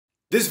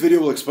This video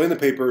will explain the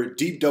paper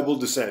Deep Double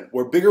Descent,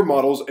 where bigger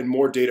models and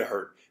more data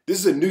hurt. This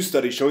is a new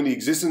study showing the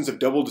existence of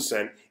double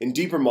descent in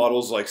deeper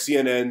models like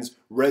CNNs,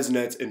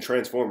 ResNets, and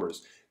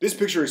Transformers. This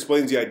picture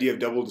explains the idea of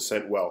double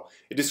descent well.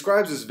 It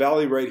describes this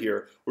valley right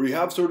here, where you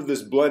have sort of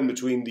this blend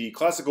between the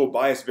classical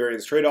bias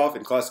variance trade-off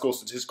and classical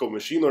statistical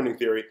machine learning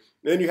theory,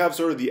 and then you have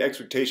sort of the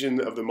expectation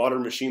of the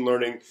modern machine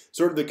learning,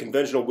 sort of the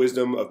conventional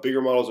wisdom of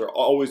bigger models are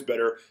always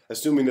better,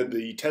 assuming that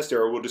the test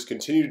error will just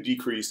continue to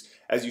decrease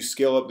as you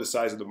scale up the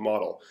size of the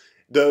model.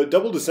 The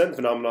double descent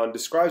phenomenon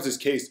describes this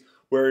case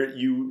where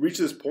you reach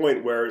this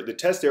point where the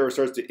test error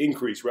starts to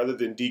increase rather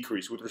than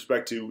decrease with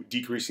respect to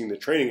decreasing the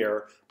training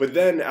error, but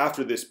then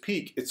after this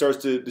peak,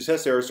 the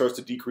test error starts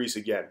to decrease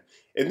again.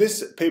 In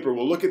this paper,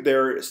 we'll look at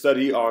their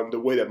study on the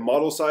way that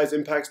model size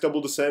impacts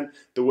double descent,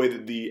 the way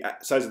that the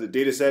size of the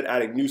data set,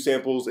 adding new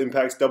samples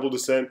impacts double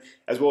descent,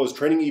 as well as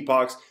training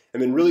epochs,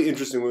 and then really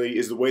interestingly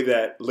is the way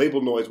that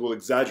label noise will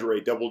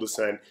exaggerate double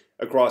descent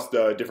across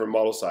the different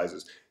model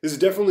sizes. This is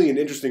definitely an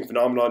interesting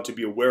phenomenon to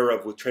be aware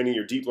of with training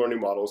your deep learning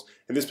models,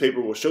 and this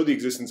paper will show the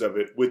existence of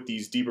it with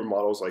these deeper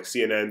models like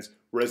CNNs,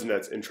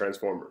 ResNets, and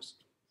Transformers.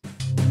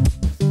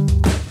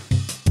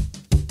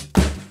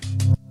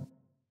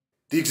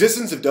 The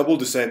existence of double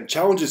descent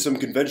challenges some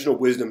conventional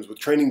wisdoms with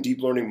training deep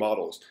learning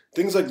models.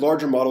 Things like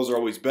larger models are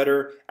always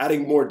better,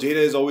 adding more data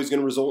is always going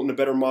to result in a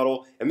better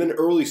model, and then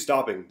early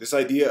stopping, this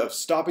idea of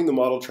stopping the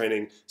model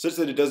training such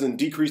that it doesn't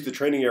decrease the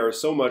training error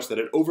so much that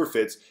it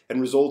overfits and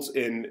results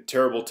in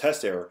terrible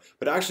test error.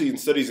 But actually in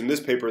studies in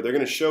this paper, they're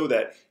going to show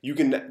that you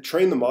can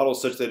train the model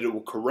such that it will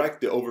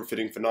correct the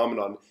overfitting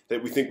phenomenon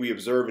that we think we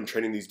observe in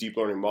training these deep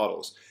learning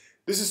models.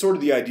 This is sort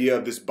of the idea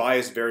of this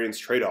bias variance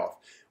trade-off.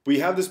 We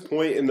have this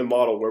point in the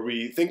model where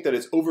we think that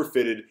it's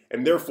overfitted,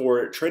 and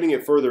therefore training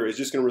it further is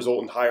just going to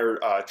result in higher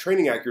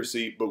training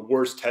accuracy but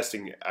worse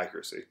testing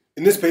accuracy.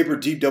 In this paper,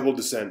 Deep Double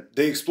Descent,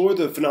 they explore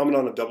the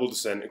phenomenon of double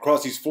descent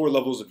across these 4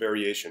 levels of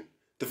variation.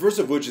 The first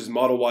of which is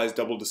model-wise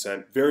double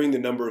descent, varying the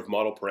number of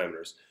model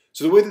parameters.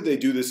 So the way that they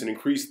do this and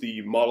increase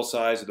the model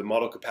size or the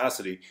model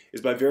capacity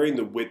is by varying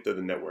the width of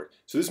the network.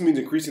 So this means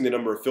increasing the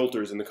number of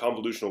filters in the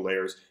convolutional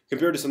layers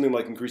compared to something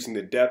like increasing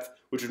the depth,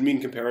 which would mean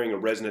comparing a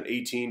ResNet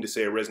 18 to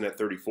say a ResNet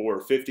 34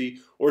 or 50,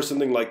 or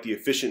something like the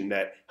efficient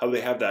net, how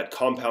they have that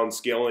compound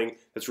scaling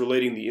that's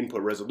relating the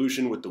input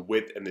resolution with the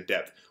width and the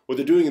depth. What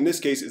they're doing in this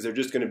case is they're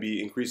just going to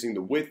be increasing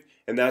the width,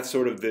 and that's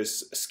sort of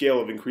this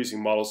scale of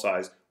increasing model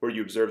size where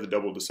you observe the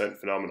double descent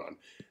phenomenon.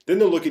 Then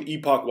they'll look at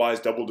epoch-wise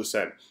double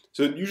descent.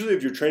 So usually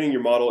if you're training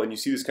your model and you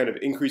see this kind of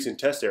increase in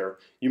test error,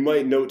 you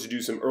might note to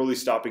do some early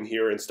stopping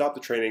here and stop the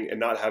training and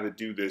not have it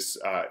do this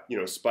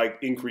spike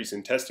increase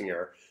in testing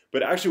error.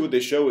 But actually what they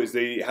show is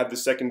they have the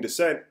second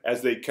descent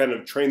as they kind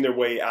of train their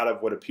way out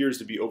of what appears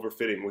to be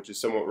overfitting, which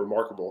is somewhat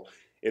remarkable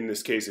in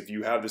this case if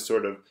you have this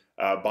sort of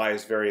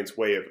bias variance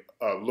way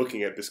of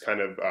looking at this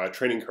kind of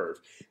training curve.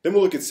 Then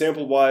we'll look at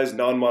sample-wise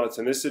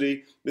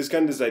non-monotonicity.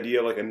 This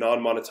idea like a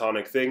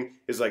non-monotonic thing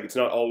is like it's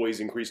not always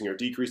increasing or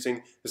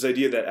decreasing. This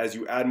idea that as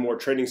you add more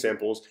training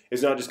samples,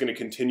 it's not just going to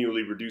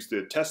continually reduce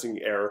the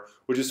testing error,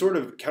 which is sort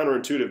of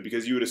counterintuitive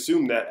because you would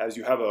assume that as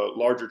you have a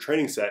larger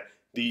training set,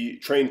 the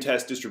train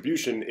test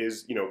distribution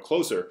is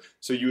closer.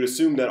 So you would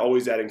assume that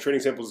always adding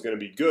training samples is going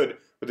to be good,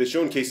 but they've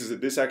shown cases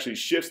that this actually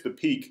shifts the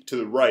peak to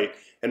the right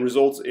and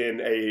results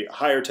in a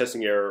higher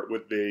testing error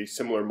with a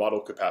similar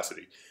model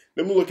capacity.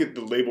 Then we'll look at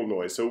the label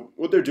noise. So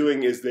what they're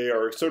doing is they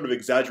are sort of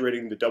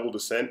exaggerating the double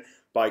descent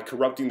by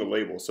corrupting the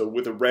label. So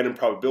with a random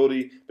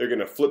probability, they're going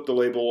to flip the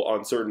label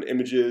on certain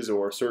images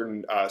or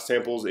certain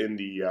samples in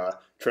the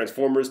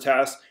Transformers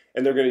task,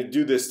 and they're going to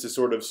do this to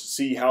sort of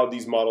see how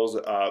these models,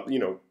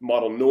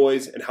 model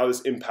noise and how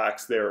this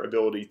impacts their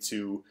ability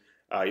to,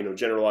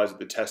 generalize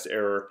the test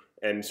error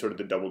and sort of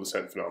the double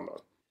descent phenomenon.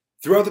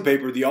 Throughout the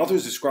paper, the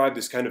authors describe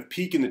this kind of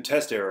peak in the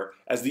test error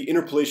as the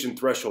interpolation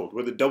threshold,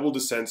 where the double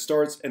descent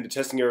starts and the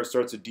testing error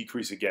starts to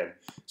decrease again.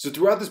 So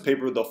throughout this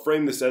paper, they'll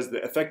frame this as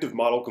the effective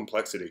model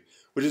complexity,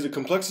 which is a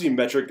complexity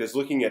metric that's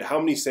looking at how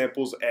many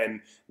samples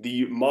and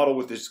the model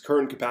with its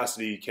current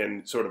capacity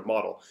can sort of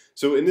model.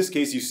 So in this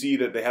case, you see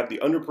that they have the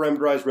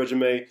underparameterized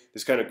resume,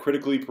 this kind of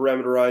critically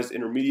parameterized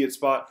intermediate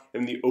spot,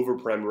 and the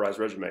overparameterized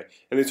resume.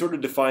 And they sort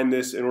of define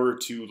this in order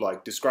to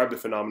describe the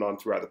phenomenon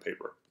throughout the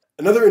paper.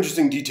 Another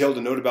interesting detail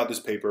to note about this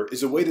paper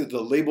is the way that the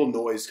label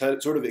noise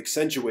sort of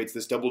accentuates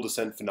this double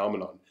descent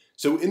phenomenon.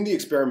 So in the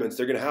experiments,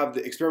 they're going to have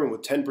the experiment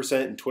with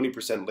 10% and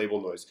 20%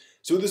 label noise.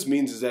 So what this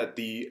means is that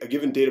a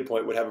given data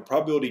point would have a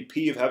probability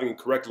P of having a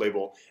correct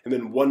label, and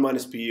then 1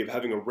 minus P of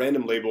having a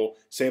random label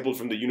sampled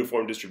from the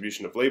uniform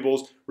distribution of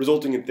labels,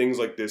 resulting in things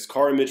like this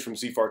car image from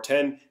CFAR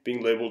 10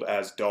 being labeled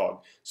as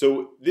dog.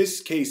 So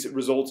this case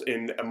results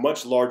in a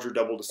much larger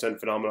double descent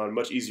phenomenon,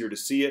 much easier to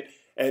see it.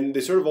 And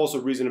they sort of also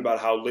reason about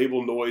how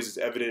label noise is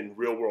evident in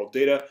real-world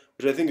data,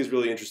 which I think is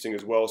really interesting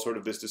as well, sort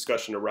of this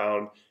discussion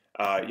around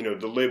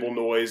the label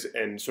noise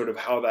and sort of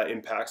how that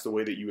impacts the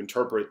way that you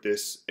interpret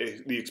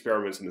the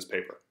experiments in this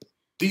paper.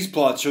 These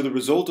plots show the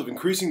result of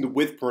increasing the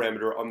width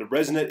parameter on the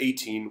ResNet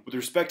 18 with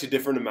respect to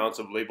different amounts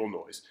of label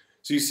noise.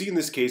 So you see in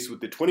this case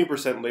with the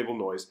 20% label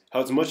noise, how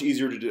it's much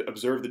easier to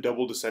observe the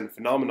double descent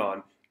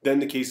phenomenon than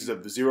the cases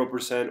of the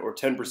 0% or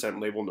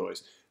 10% label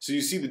noise. So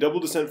you see the double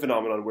descent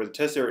phenomenon where the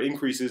test error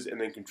increases and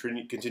then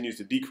continues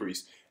to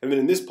decrease. And then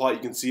in this plot you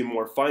can see a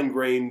more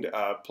fine-grained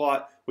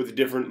plot with the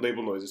different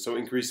label noises, so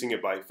increasing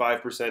it by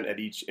 5% at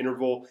each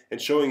interval and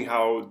showing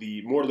how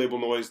the more label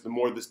noise, the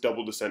more this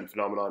double descent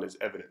phenomenon is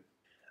evident.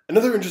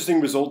 Another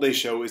interesting result they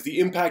show is the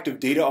impact of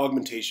data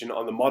augmentation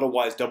on the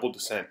model-wise double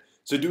descent.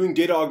 So doing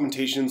data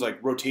augmentations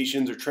like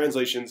rotations or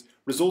translations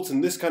results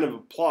in this kind of a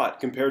plot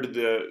compared to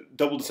the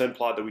double descent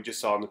plot that we just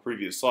saw on the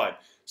previous slide.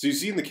 So you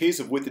see in the case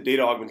of with the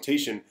data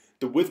augmentation,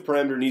 the width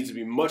parameter needs to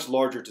be much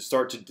larger to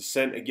start to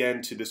descend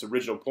again to this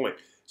original point.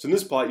 So in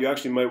this plot, you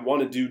actually might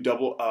want to do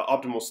double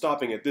optimal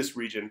stopping at this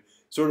region,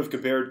 sort of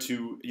compared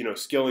to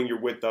scaling your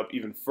width up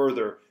even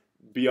further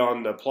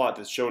beyond the plot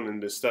that's shown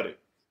in this study.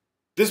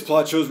 This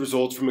plot shows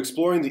results from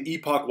exploring the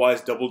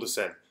Epoch-Wise double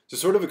descent. So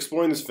sort of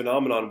exploring this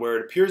phenomenon where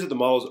it appears that the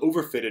model is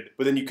overfitted,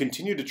 but then you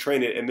continue to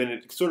train it and then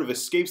it sort of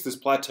escapes this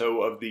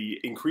plateau of the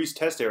increased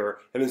test error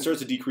and then starts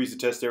to decrease the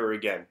test error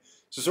again.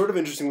 So sort of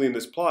interestingly in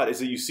this plot is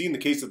that you see in the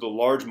case of the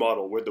large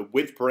model where the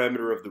width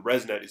parameter of the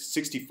ResNet is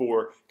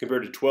 64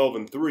 compared to 12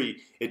 and 3,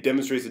 it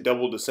demonstrates a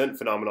double descent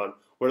phenomenon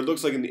where it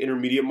looks like in the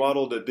intermediate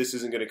model that this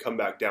isn't going to come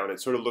back down.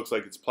 It sort of looks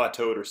like it's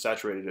plateaued or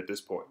saturated at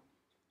this point.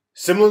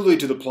 Similarly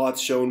to the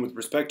plots shown with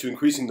respect to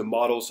increasing the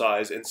model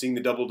size and seeing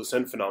the double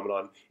descent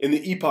phenomenon, in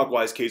the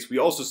Epoch-Wise case we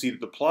also see that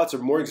the plots are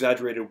more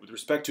exaggerated with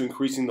respect to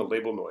increasing the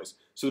label noise.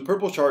 So the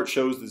purple chart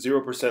shows the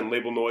 0%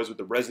 label noise with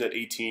the ResNet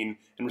 18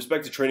 in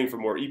respect to training for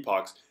more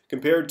epochs,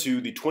 compared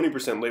to the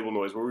 20% label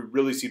noise where we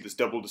really see this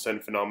double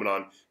descent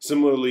phenomenon,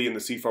 similarly in the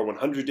CFAR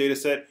 100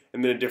 dataset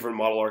and then a different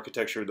model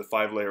architecture, the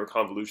 5-layer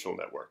convolutional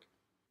network.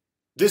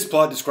 This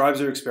plot describes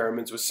their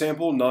experiments with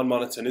sample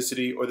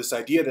non-monotonicity, or this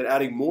idea that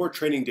adding more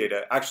training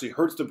data actually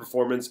hurts the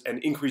performance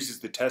and increases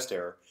the test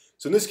error.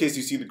 So in this case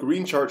you see the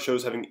green chart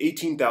shows having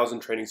 18,000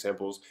 training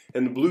samples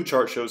and the blue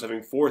chart shows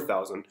having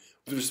 4,000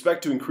 with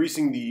respect to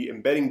increasing the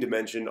embedding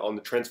dimension on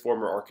the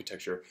transformer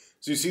architecture.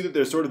 So you see that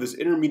there's sort of this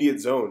intermediate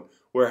zone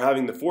where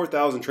having the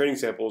 4,000 training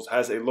samples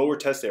has a lower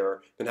test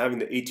error than having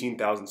the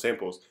 18,000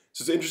 samples.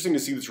 So it's interesting to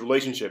see this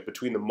relationship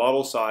between the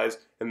model size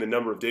and the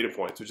number of data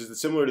points, which is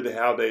similar to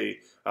how they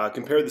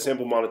compare the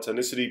sample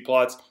monotonicity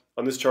plots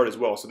on this chart as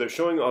well. So they're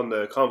showing on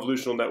the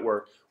convolutional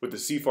network with the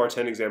CFAR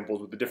 10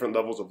 examples with the different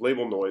levels of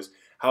label noise,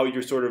 how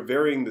you're sort of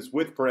varying this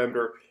width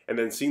parameter and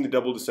then seeing the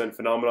double descent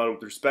phenomenon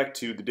with respect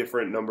to the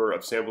different number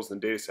of samples in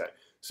the data set.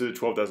 So the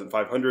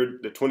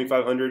 12,500, the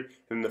 2,500,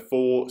 and the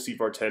full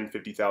CFAR 10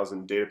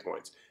 50,000 data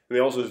points. And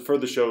they also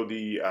further show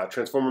the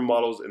transformer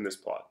models in this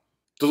plot.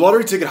 The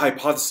lottery ticket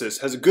hypothesis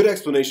has a good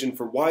explanation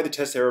for why the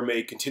test error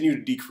may continue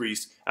to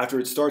decrease after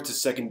it starts a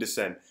second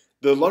descent.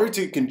 The lottery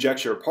ticket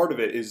conjecture, part of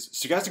it is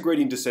stochastic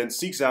gradient descent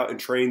seeks out and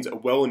trains a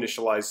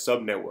well-initialized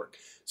subnetwork.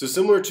 So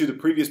similar to the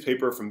previous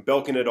paper from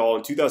Belkin et al.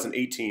 In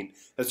 2018,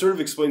 that sort of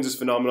explains this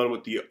phenomenon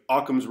with the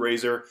Occam's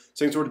razor,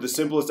 saying sort of the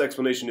simplest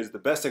explanation is the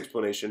best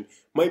explanation,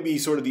 might be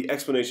sort of the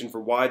explanation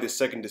for why this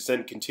second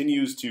descent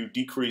continues to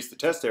decrease the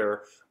test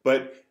error,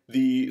 but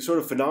the sort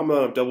of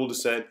phenomenon of double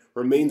descent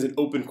remains an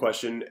open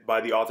question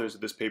by the authors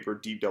of this paper,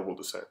 Deep Double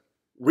Descent.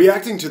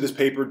 Reacting to this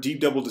paper, Deep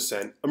Double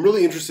Descent, I'm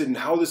really interested in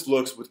how this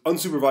looks with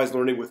unsupervised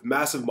learning with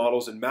massive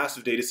models and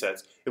massive data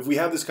sets if we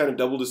have this kind of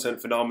double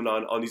descent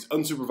phenomenon on these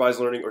unsupervised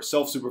learning or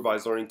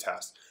self-supervised learning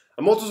tasks.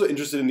 I'm also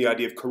interested in the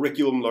idea of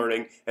curriculum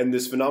learning and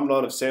this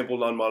phenomenon of sample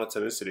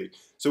non-monotonicity.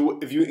 So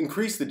if you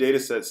increase the data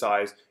set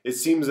size, it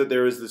seems that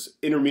there is this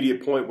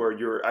intermediate point where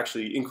you're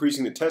actually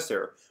increasing the test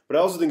error. But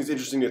I also think it's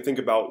interesting to think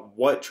about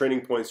what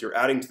training points you're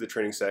adding to the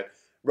training set,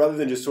 rather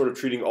than just sort of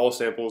treating all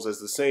samples as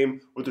the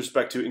same with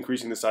respect to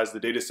increasing the size of the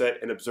data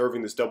set and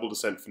observing this double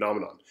descent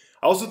phenomenon.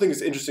 I also think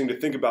it's interesting to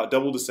think about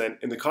double descent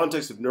in the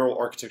context of neural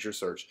architecture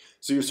search.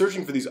 So you're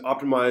searching for these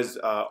optimized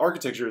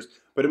architectures,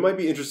 but it might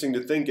be interesting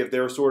to think if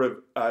they're sort of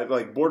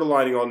like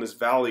borderlining on this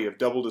valley of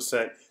double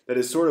descent that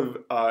is sort of,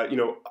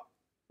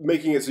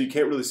 making it so you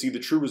can't really see the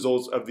true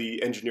results of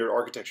the engineered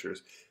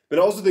architectures. But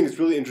I also think it's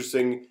really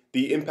interesting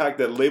the impact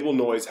that label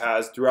noise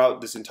has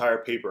throughout this entire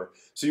paper.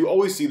 So you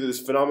always see that this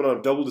phenomenon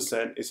of double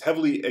descent is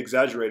heavily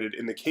exaggerated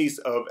in the case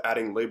of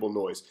adding label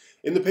noise.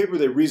 In the paper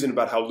they reason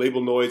about how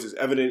label noise is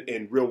evident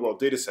in real-world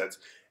data sets.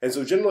 And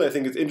so generally I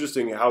think it's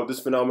interesting how this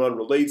phenomenon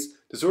relates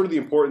to sort of the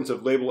importance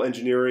of label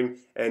engineering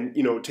and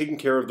taking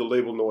care of the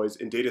label noise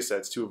in data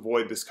sets to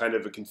avoid this kind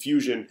of a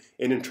confusion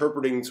in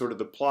interpreting sort of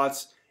the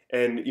plots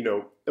and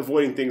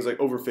avoiding things like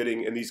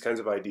overfitting and these kinds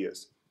of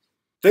ideas.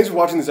 Thanks for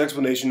watching this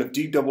explanation of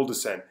deep double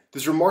descent,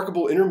 this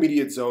remarkable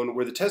intermediate zone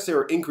where the test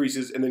error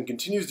increases and then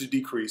continues to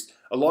decrease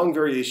along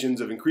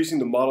variations of increasing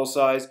the model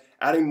size,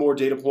 adding more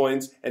data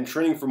points, and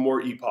training for more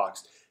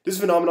epochs. This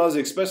phenomenon is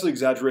especially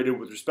exaggerated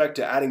with respect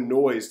to adding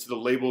noise to the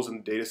labels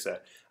in the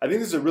dataset. I think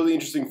this is a really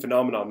interesting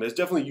phenomenon that's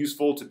definitely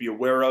useful to be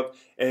aware of,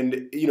 and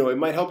it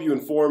might help you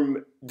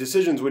inform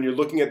decisions when you're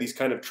looking at these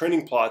kind of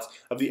training plots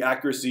of the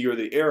accuracy or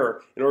the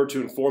error in order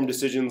to inform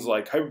decisions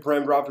like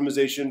hyperparameter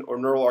optimization or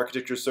neural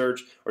architecture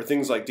search or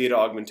things like data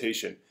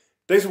augmentation.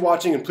 Thanks for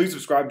watching, and please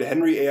subscribe to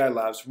Henry AI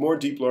Labs for more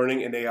deep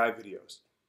learning and AI videos.